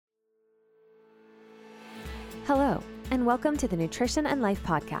Hello, and welcome to the Nutrition and Life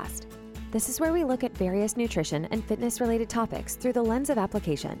Podcast. This is where we look at various nutrition and fitness-related topics through the lens of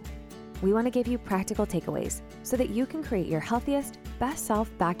application. We want to give you practical takeaways so that you can create your healthiest, best self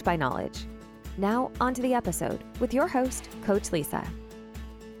backed by knowledge. Now, on to the episode with your host, Coach Lisa.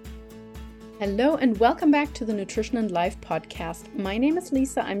 Hello and welcome back to the Nutrition and Life Podcast. My name is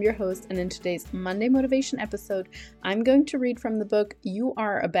Lisa, I'm your host, and in today's Monday Motivation episode, I'm going to read from the book You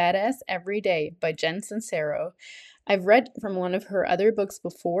Are a Badass Every Day by Jen Sincero. I've read from one of her other books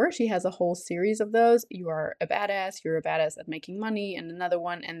before. She has a whole series of those. You Are a Badass, You're a Badass at Making Money, and another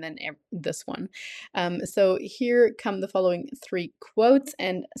one, and then this one. So here come the following 3 quotes,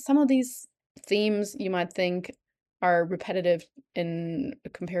 and some of these themes you might think are repetitive in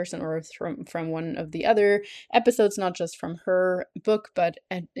comparison or from one of the other episodes, not just from her book, but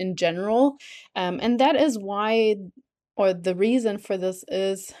in general. And that is why, or the reason for this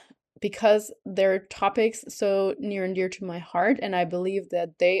is because they're topics so near and dear to my heart, and I believe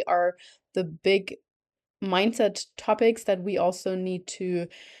that they are the big mindset topics that we also need to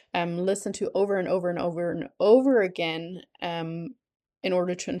listen to over and over and over and over again in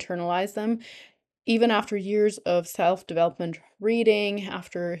order to internalize them. Even after years of self-development reading,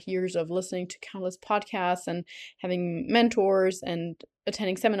 after years of listening to countless podcasts and having mentors and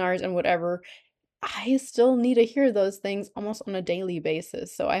attending seminars and whatever, I still need to hear those things almost on a daily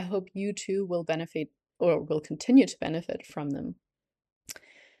basis. So I hope you too will benefit or will continue to benefit from them.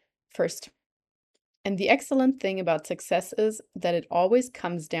 First, and the excellent thing about success is that it always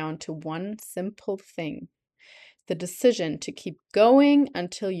comes down to one simple thing: the decision to keep going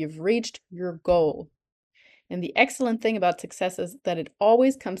until you've reached your goal. And the excellent thing about success is that it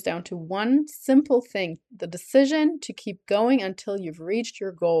always comes down to one simple thing: the decision to keep going until you've reached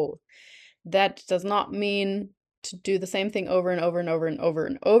your goal. That does not mean to do the same thing over and over and over and over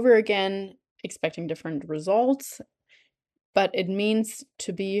and over again, expecting different results, but it means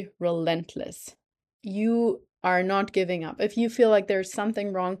to be relentless. You are not giving up. If you feel like there's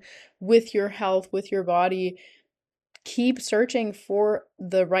something wrong with your health, with your body, keep searching for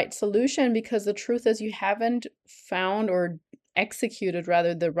the right solution, because the truth is you haven't found or executed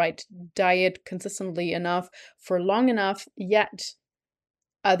rather the right diet consistently enough for long enough yet.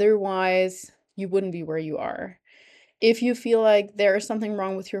 Otherwise, you wouldn't be where you are. If you feel like there is something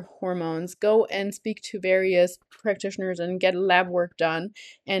wrong with your hormones, go and speak to various practitioners and get lab work done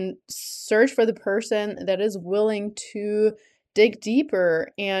and search for the person that is willing to dig deeper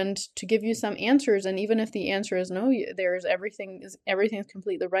and to give you some answers. And even if the answer is no, everything's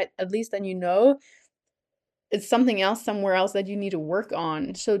completely right, at least then you know it's something else somewhere else that you need to work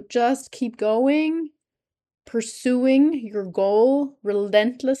on. So just keep going, pursuing your goal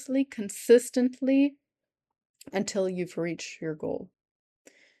relentlessly, consistently, until you've reached your goal.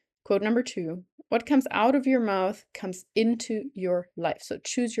 Quote number 2, what comes out of your mouth comes into your life. So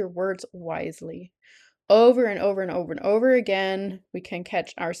choose your words wisely. Over and over and over and over again, we can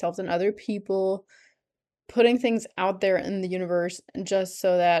catch ourselves and other people putting things out there in the universe just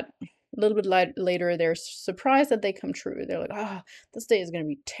so that a little bit later they're surprised that they come true. They're like, this day is going to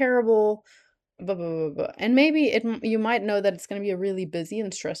be terrible, blah, blah, blah, blah. And maybe you might know that it's going to be a really busy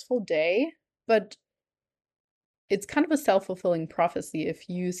and stressful day, but it's kind of a self-fulfilling prophecy if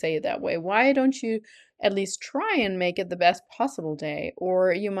you say it that way. Why don't you at least try and make it the best possible day?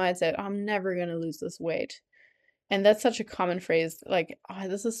 Or you might say, I'm never going to lose this weight. And that's such a common phrase, like,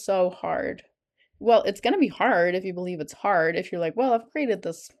 this is so hard. Well, it's going to be hard if you believe it's hard. If you're like, well, I've created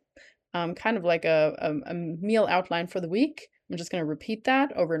this kind of like a meal outline for the week. I'm just going to repeat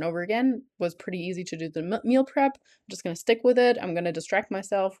that over and over again. It was pretty easy to do the meal prep. I'm just going to stick with it. I'm going to distract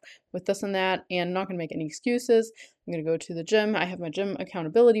myself with this and that and not going to make any excuses. I'm going to go to the gym. I have my gym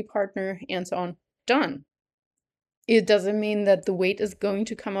accountability partner and so on. Done. It doesn't mean that the weight is going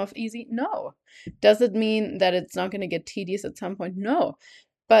to come off easy. No. Does it mean that it's not going to get tedious at some point? No.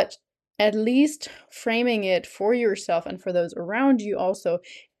 But at least framing it for yourself and for those around you also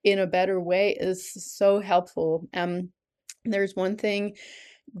in a better way is so helpful. There's one thing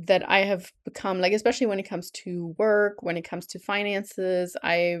that I have become, like, especially when it comes to work, when it comes to finances,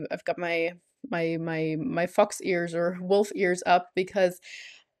 I've got my fox ears or wolf ears up, because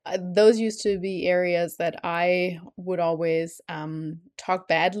those used to be areas that I would always talk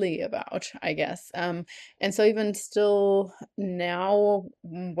badly about, I guess. And so even still now,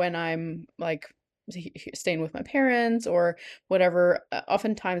 when I'm like staying with my parents or whatever,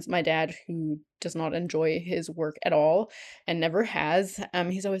 oftentimes my dad, who does not enjoy his work at all and never has,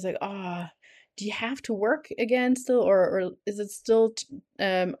 he's always like, do you have to work again still, or is it still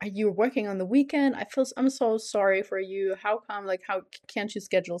are you working on the weekend? I'm so sorry for you. How come, like, how can't you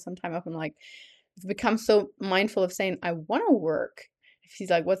schedule some time up? And like, become so mindful of saying, I want to work. If he's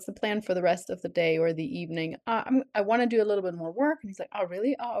like, what's the plan for the rest of the day or the evening? I want to do a little bit more work. And he's like, oh,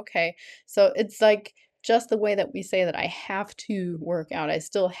 really? Oh, okay. So it's like just the way that we say that I have to work out. I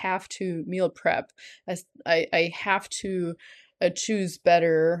still have to meal prep. I have to choose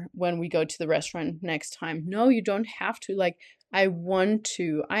better when we go to the restaurant next time. No, you don't have to. Like, I want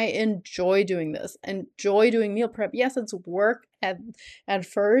to. I enjoy doing this. Enjoy doing meal prep. Yes, it's work at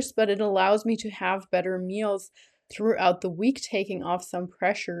first, but it allows me to have better meals throughout the week, taking off some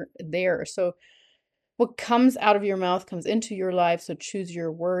pressure there. So what comes out of your mouth comes into your life, so choose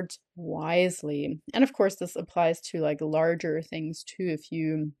your words wisely. And of course, this applies to like larger things too. If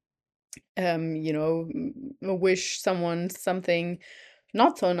you wish someone something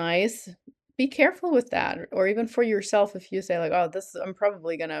not so nice, be careful with that. Or even for yourself, if you say like, oh, I'm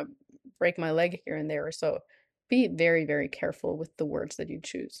probably gonna break my leg here and there. So be very, very careful with the words that you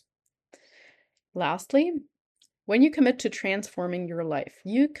choose. Lastly, when you commit to transforming your life,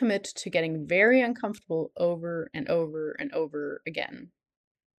 you commit to getting very uncomfortable over and over and over again.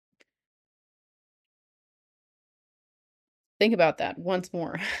 Think about that once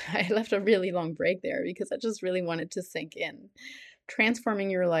more. I left a really long break there because I just really wanted to sink in.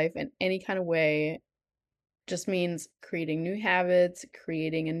 Transforming your life in any kind of way just means creating new habits,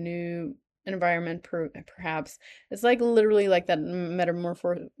 creating a new environment, perhaps. It's like literally like that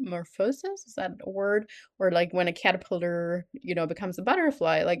metamorphosis, is that a word? Or like when a caterpillar, becomes a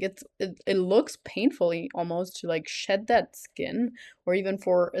butterfly, like it looks painfully almost to like shed that skin, or even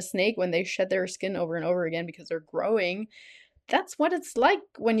for a snake when they shed their skin over and over again because they're growing. That's what it's like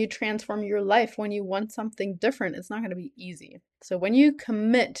when you transform your life. When you want something different, it's not going to be easy. So when you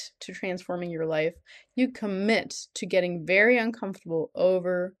commit to transforming your life, you commit to getting very uncomfortable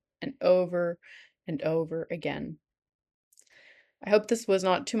over and over and over again. I hope this was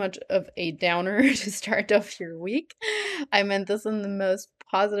not too much of a downer to start off your week. I meant this in the most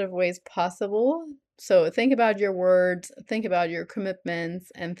positive ways possible. So think about your words, think about your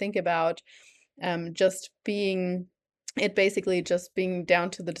commitments, and think about basically just being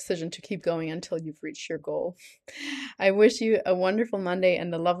down to the decision to keep going until you've reached your goal. I wish you a wonderful Monday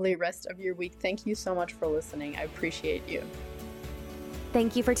and a lovely rest of your week. Thank you so much for listening. I appreciate you.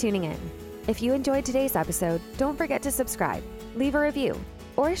 Thank you for tuning in. If you enjoyed today's episode, don't forget to subscribe, leave a review,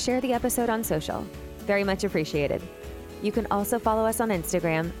 or share the episode on social. Very much appreciated. You can also follow us on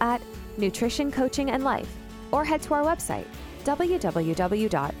Instagram at Nutrition Coaching and Life, or head to our website,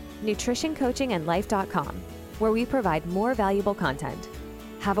 www.nutritioncoachingandlife.com, where we provide more valuable content.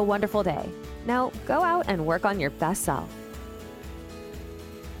 Have a wonderful day. Now go out and work on your best self.